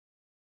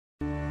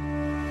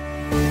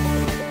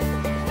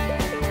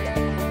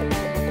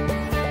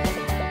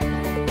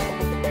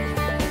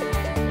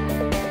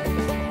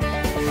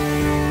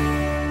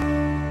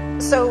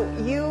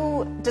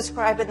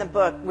describe in the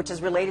book, which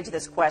is related to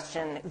this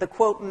question, the,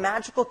 quote,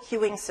 magical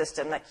queuing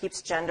system that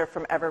keeps gender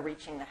from ever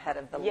reaching the head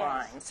of the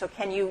line. So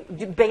can you,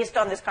 based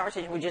on this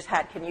conversation we just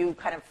had, can you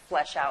kind of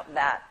flesh out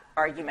that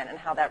argument and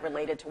how that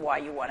related to why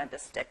you wanted to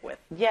stick with?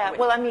 Yeah,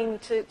 well, I mean,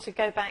 to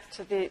go back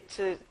to the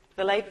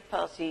Labour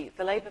Party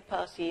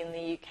in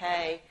the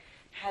UK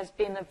has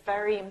been a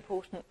very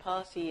important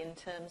party in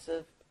terms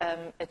of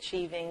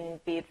achieving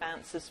the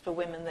advances for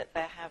women that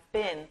there have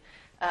been.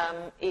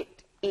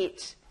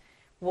 It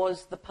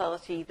was the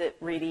party that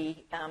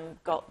really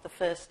got the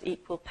first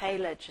equal pay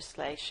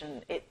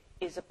legislation. It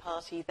is a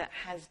party that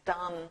has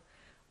done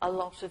a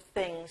lot of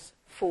things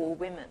for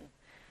women.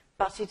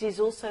 But it is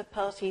also a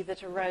party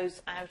that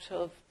arose out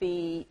of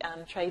the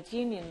trades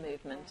union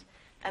movement.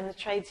 And the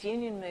trades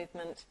union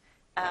movement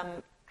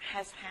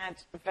has had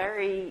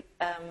very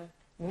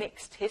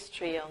mixed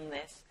history on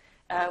this,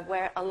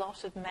 where a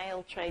lot of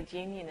male trade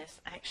unionists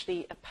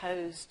actually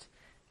opposed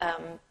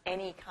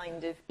any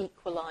kind of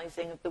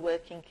equalising of the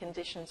working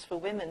conditions for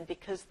women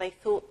because they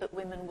thought that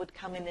women would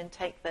come in and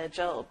take their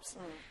jobs.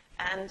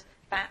 And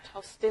that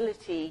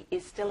hostility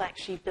is still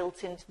actually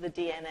built into the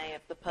DNA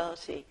of the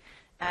party.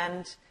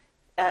 And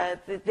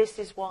this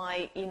is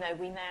why, you know,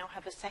 we now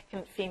have a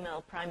second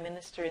female Prime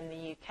Minister in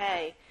the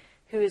UK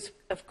who is,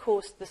 of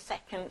course, the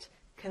second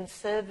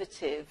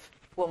Conservative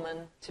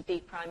woman to be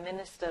Prime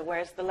Minister,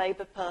 whereas the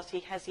Labour Party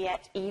has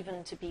yet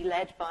even to be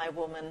led by a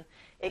woman,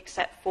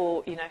 except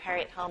for, you know,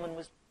 Harriet Harman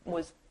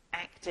was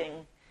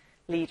acting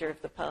leader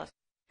of the party.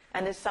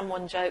 And as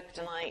someone joked,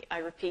 and I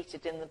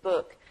repeated in the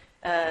book,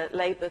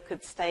 Labour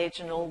could stage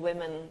an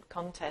all-women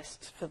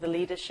contest for the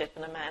leadership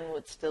and a man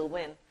would still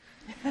win.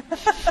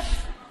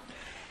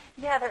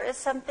 Yeah, there is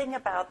something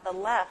about the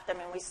left. I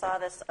mean, we saw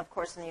this, of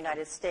course, in the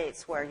United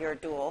States, where you're a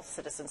dual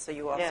citizen, so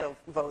you also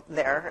vote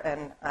there,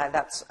 and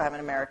I'm an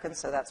American,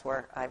 so that's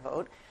where I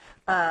vote.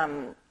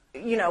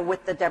 You know,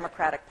 with the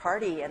Democratic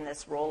Party and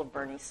this role of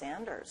Bernie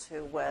Sanders,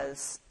 who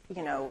was,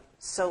 you know,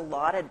 so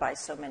lauded by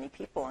so many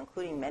people,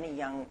 including many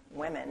young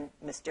women,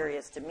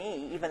 mysterious to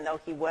me, even though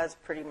he was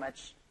pretty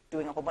much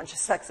doing a whole bunch of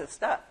sexist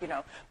stuff, you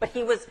know. But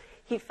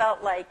he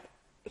felt like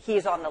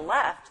he's on the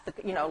left,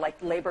 you know, like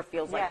Labor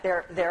feels like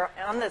they're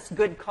on this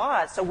good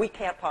cause, so we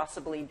can't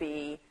possibly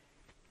be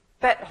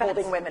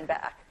holding women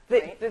back.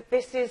 Right?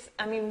 This is,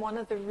 I mean, one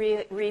of the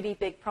really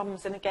big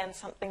problems, and again,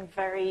 something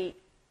very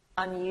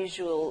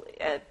unusual,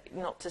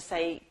 not to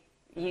say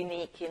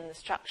unique in the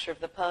structure of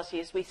the party,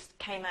 is we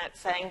came out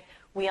saying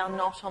we are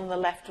not on the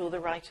left or the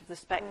right of the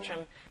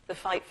spectrum. The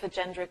fight for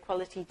gender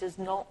equality does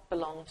not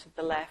belong to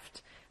the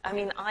left. I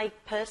mean, I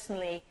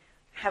personally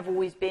have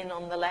always been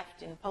on the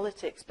left in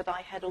politics, but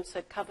I had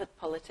also covered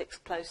politics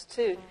close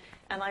too.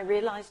 And I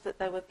realized that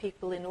there were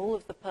people in all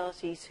of the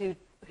parties who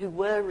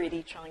were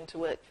really trying to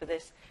work for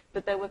this,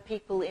 but there were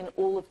people in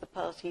all of the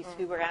parties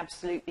who were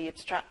absolutely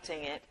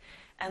obstructing it.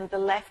 And the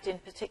left in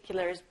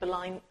particular is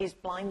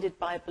blinded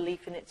by a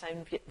belief in its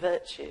own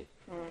virtue.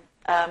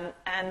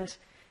 And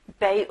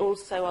they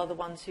also are the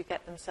ones who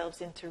get themselves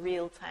into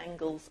real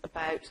tangles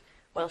about,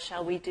 well,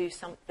 shall we do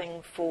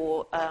something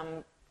for...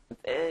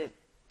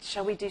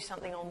 shall we do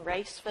something on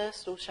race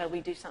first, or shall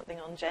we do something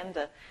on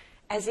gender?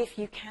 As if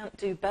you can't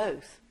do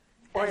both.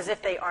 Or as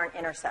if they aren't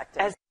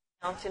intersected. As if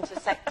they aren't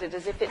intersected,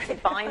 as if it's a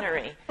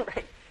binary.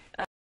 Right.